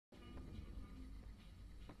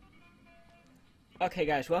Okay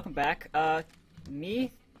guys, welcome back.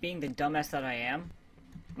 Me being the dumbass that I am,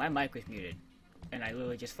 my mic was muted. And I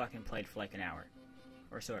literally just fucking played for like an hour.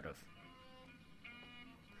 Or sort of.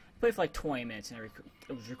 Played for like 20 minutes and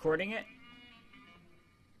I was recording it.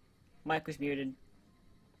 Mic was muted.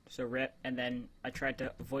 So rip. And then I tried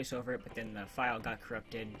to voice over it, but then the file got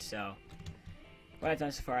corrupted, so... What I've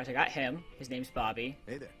done so far is I got him. His name's Bobby.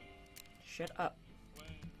 Hey there. Shut up.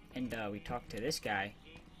 And we talked to this guy.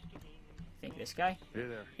 I think this guy? Hey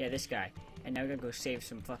there. Yeah, this guy. And now we're gonna go save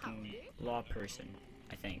some fucking law person,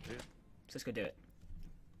 I think. Yeah. So let's go do it.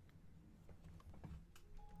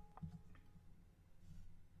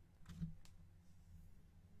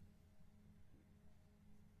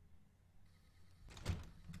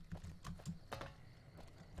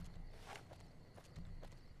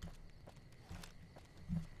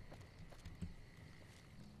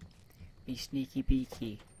 Be sneaky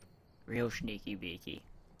beaky. Real sneaky beaky.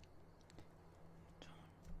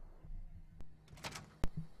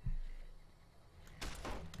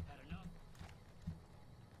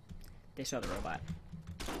 They saw the robot.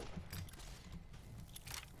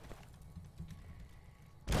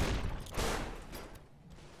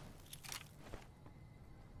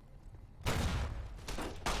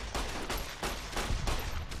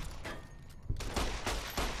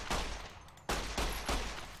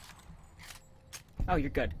 Oh, you're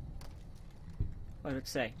good. What did it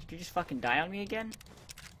say? Did you just fucking die on me again?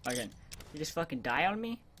 Again. You just fucking die on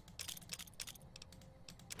me?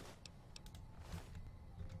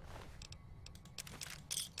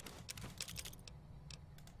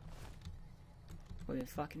 Would be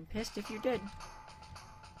fucking pissed if you did.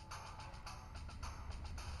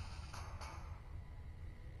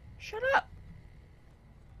 Shut up!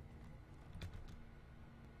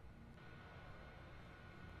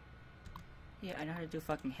 Yeah, I know how to do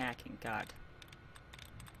fucking hacking, god.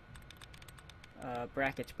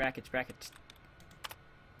 Brackets.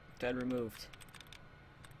 Dead removed.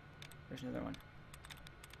 There's another one.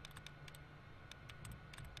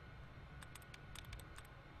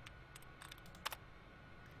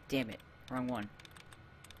 Damn it, wrong one.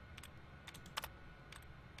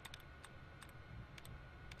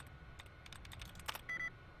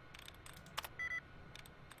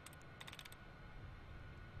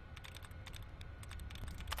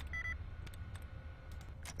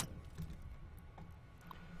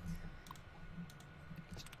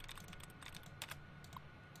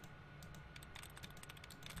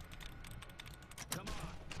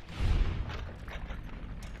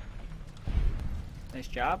 Nice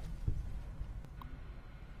job.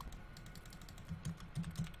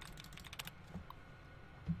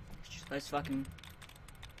 Let's fucking...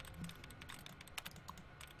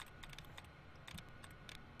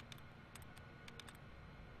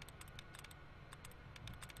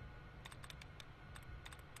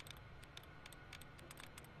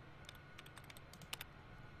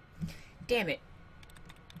 Damn it.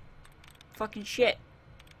 Fucking shit.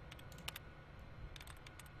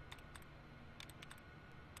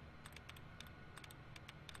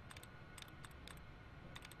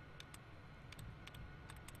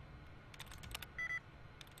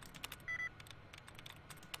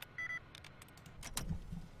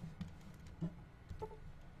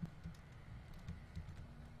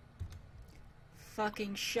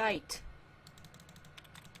 Fucking shite.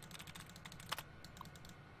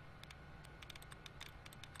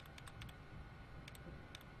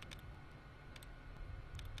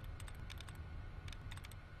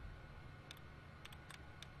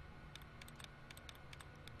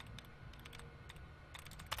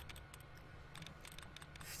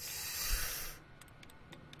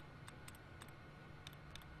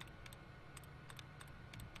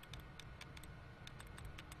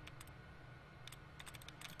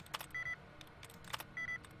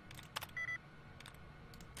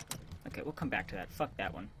 Okay, we'll come back to that. Fuck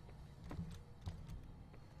that one.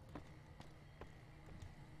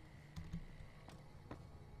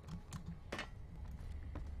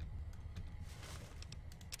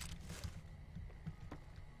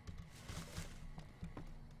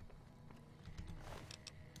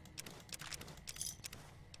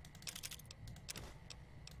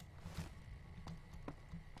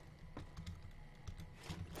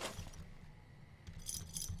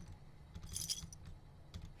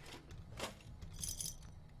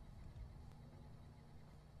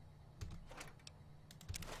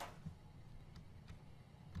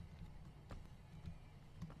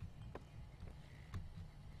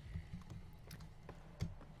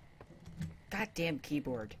 Goddamn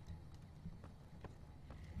keyboard.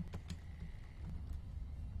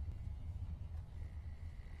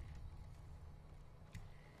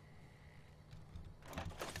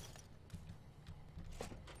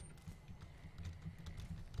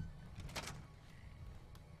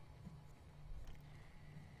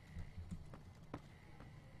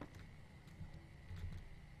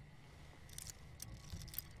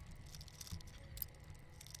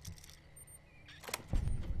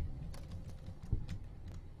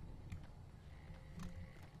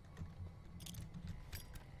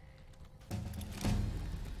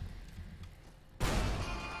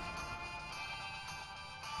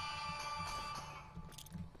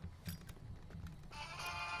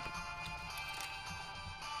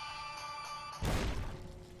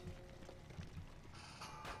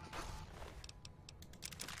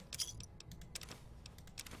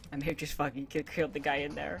 I may have just fucking killed the guy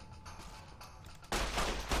in there.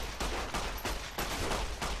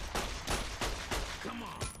 Come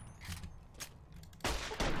on.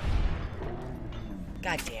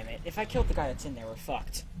 God damn it. If I killed the guy that's in there, we're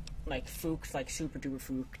fucked. Like, fooked, like super duper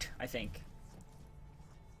fooked, I think.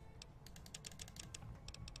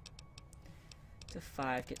 To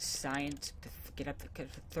 5, get science, get up to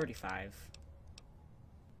 35.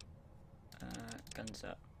 Guns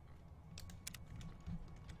up.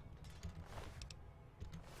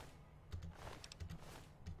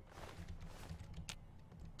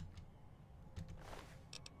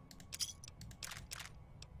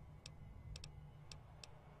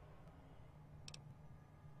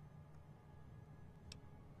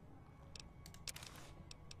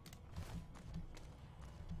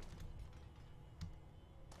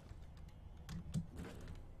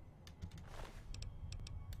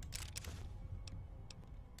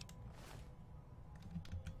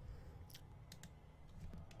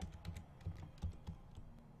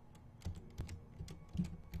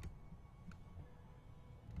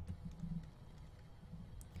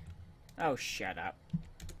 Oh, shut up.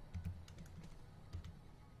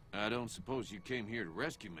 I don't suppose you came here to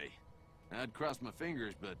rescue me. I'd cross my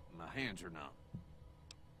fingers, but my hands are numb.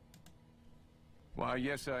 Why,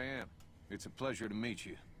 yes I am. It's a pleasure to meet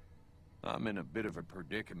you. I'm in a bit of a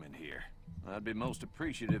predicament here. I'd be most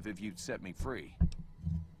appreciative if you'd set me free.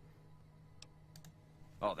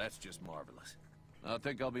 Oh, that's just marvelous. I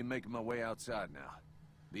think I'll be making my way outside now.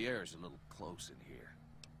 The air's a little close in here.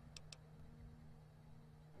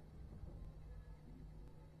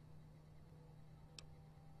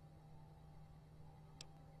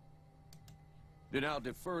 Then I'll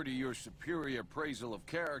defer to your superior appraisal of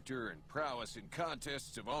character and prowess in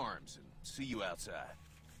contests of arms, and see you outside.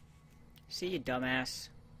 See you, dumbass.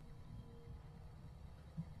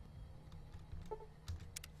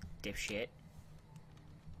 Dipshit.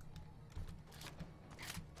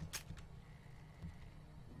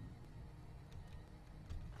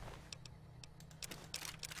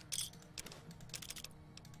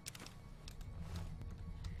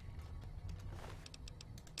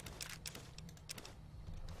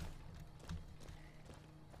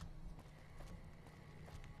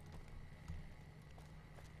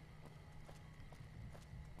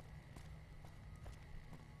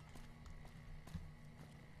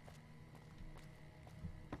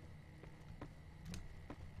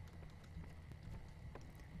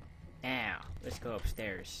 Now, let's go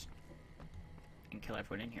upstairs and kill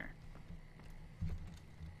everyone in here.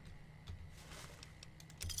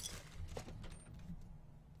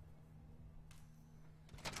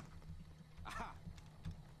 Aha.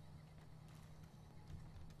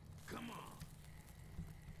 Come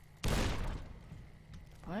on.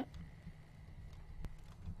 What?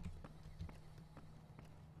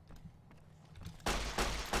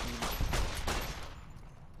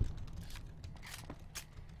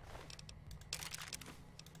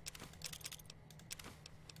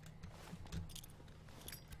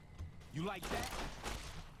 You like that?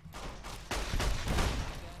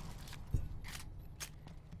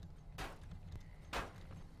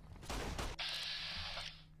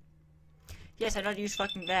 Yes, I know how to use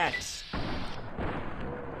fucking bats.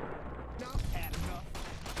 No, had enough.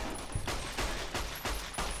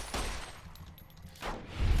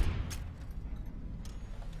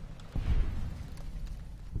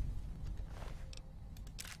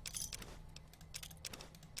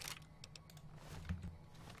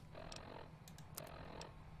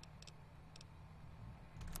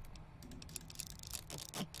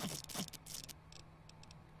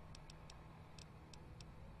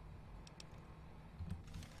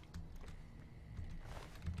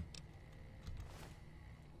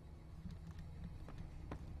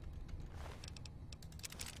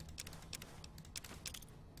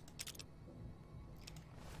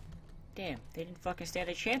 Damn, they didn't fucking stand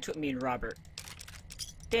a chance with me and Robert.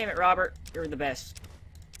 Damn it, Robert. You're the best.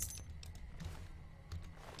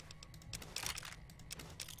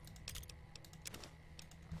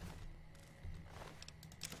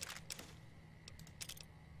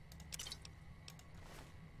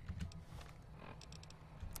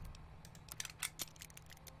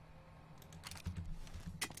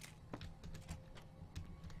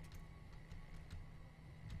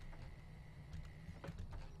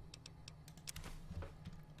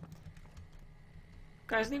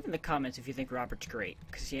 Guys, leave in the comments if you think Robert's great.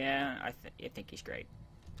 Because, yeah, I think he's great.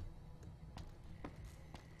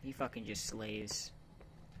 He fucking just slays.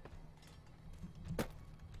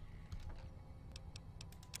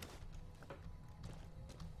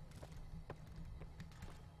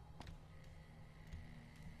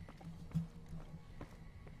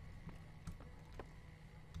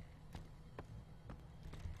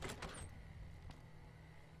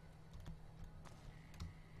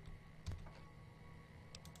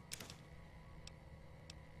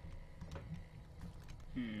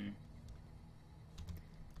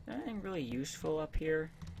 Anything really useful up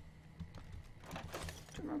here? I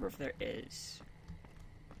don't remember if there is.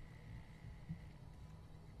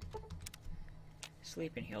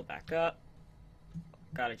 Sleep and heal back up.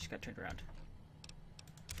 God, I just got turned around.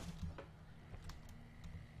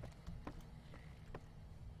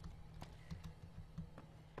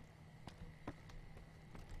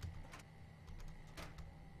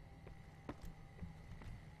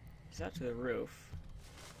 He's out to the roof.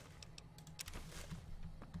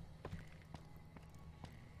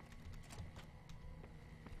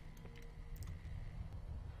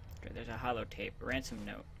 Okay, there's a holotape. Ransom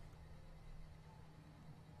note.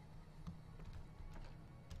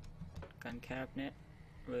 Gun cabinet.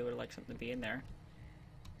 Really would have liked something to be in there.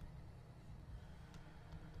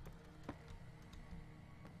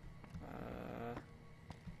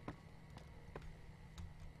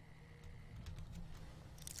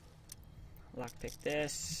 Lockpick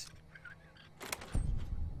this.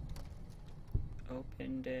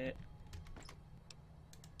 Opened it.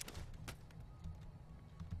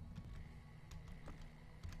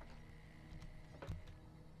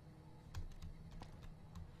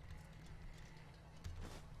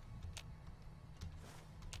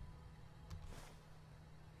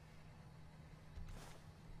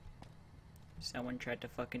 Someone tried to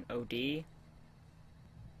fucking OD. Is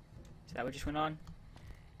that what just went on?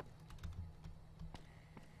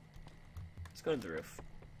 Let's go to the roof.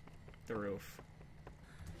 The roof.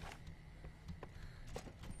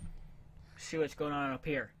 See what's going on up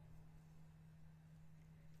here.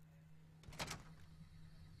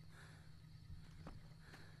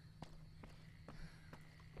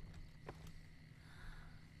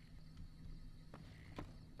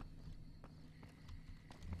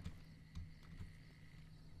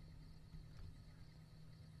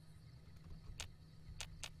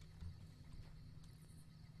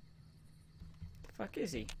 The fuck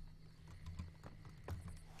is he?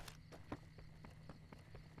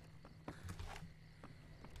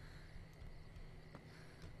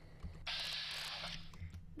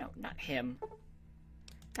 No, not him.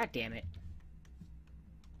 God damn it.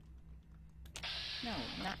 No,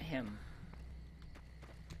 not him.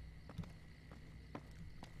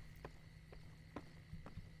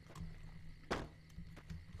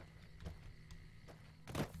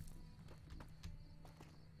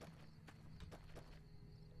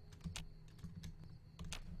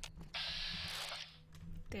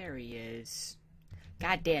 There he is.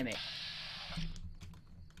 God damn it.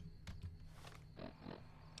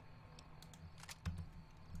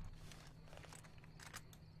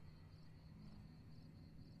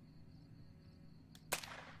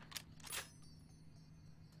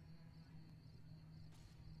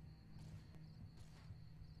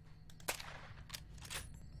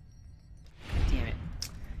 Damn it.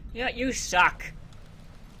 Yeah, you suck.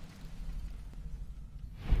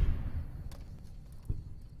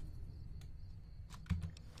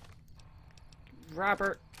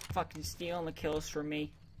 Robert fucking stealing the kills from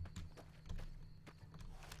me.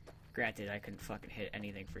 Granted, I couldn't fucking hit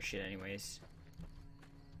anything for shit anyways.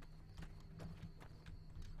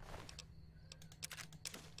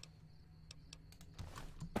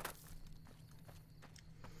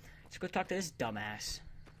 Let's go talk to this dumbass.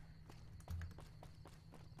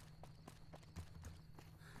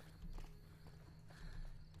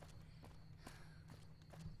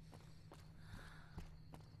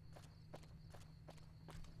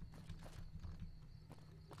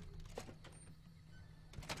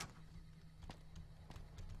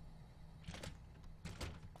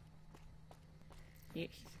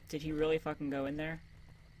 Did he really fucking go in there?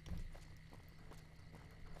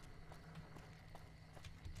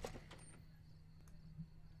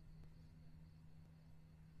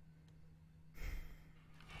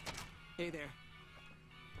 Hey there.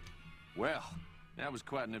 Well, that was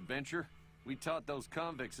quite an adventure. We taught those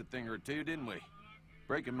convicts a thing or two, didn't we?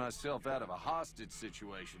 Breaking myself out of a hostage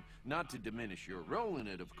situation. Not to diminish your role in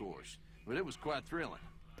it, of course, but it was quite thrilling.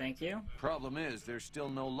 Thank you. Problem is, there's still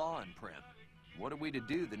no law in Prim. What are we to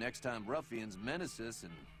do the next time ruffians menace us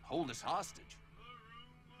and hold us hostage?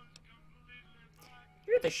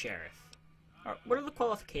 You're the sheriff. What are the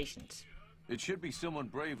qualifications? It should be someone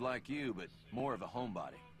brave like you, but more of a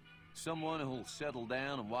homebody. Someone who'll settle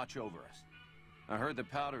down and watch over us. I heard the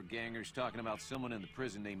powder gangers talking about someone in the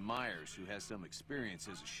prison named Myers who has some experience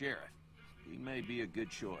as a sheriff. He may be a good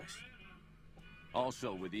choice.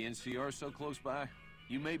 Also, with the NCR so close by,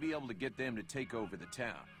 you may be able to get them to take over the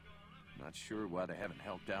town. Not sure why they haven't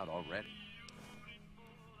helped out already.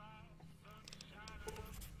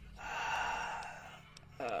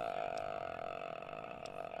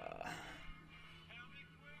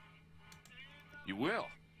 You will?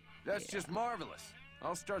 That's Yeah. just marvelous.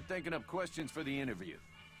 I'll start thinking up questions for the interview.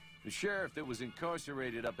 The sheriff that was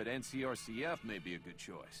incarcerated up at NCRCF may be a good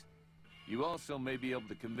choice. You also may be able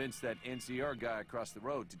to convince that NCR guy across the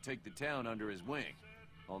road to take the town under his wing.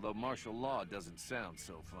 Although martial law doesn't sound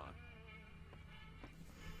so fun.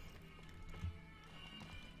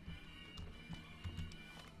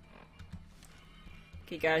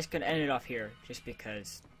 Okay, guys, gonna end it off here, just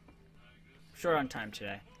because I'm short on time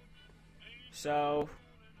today. So,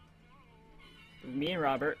 me and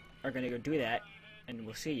Robert are gonna go do that, and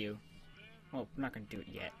we'll see you. Well, we're not gonna do it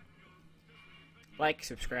yet. Like,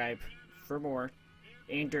 subscribe for more,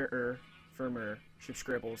 for more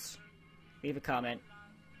subscribbles. Leave a comment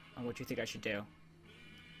on what you think I should do,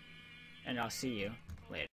 and I'll see you later.